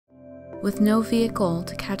With no vehicle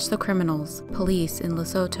to catch the criminals, police in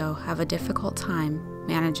Lesotho have a difficult time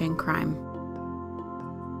managing crime.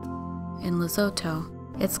 In Lesotho,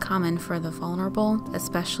 it's common for the vulnerable,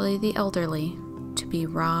 especially the elderly, to be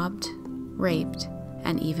robbed, raped,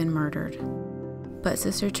 and even murdered. But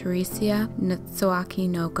Sister Theresia Ntsoaki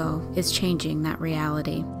Noko is changing that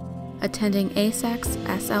reality. Attending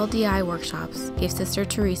asec-sldi workshops gave Sister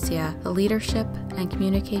Theresia the leadership and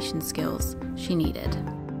communication skills she needed.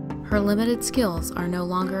 Her limited skills are no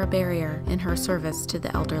longer a barrier in her service to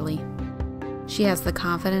the elderly. She has the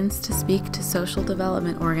confidence to speak to social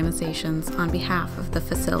development organizations on behalf of the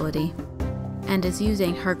facility, and is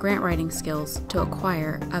using her grant writing skills to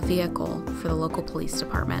acquire a vehicle for the local police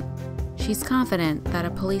department. She's confident that a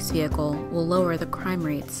police vehicle will lower the crime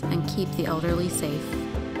rates and keep the elderly safe.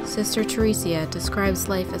 Sister Theresia describes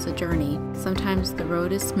life as a journey. Sometimes the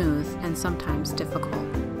road is smooth and sometimes difficult.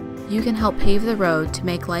 You can help pave the road to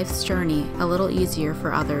make life's journey a little easier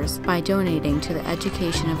for others by donating to the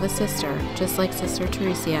education of a sister just like Sister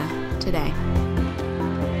Theresia today.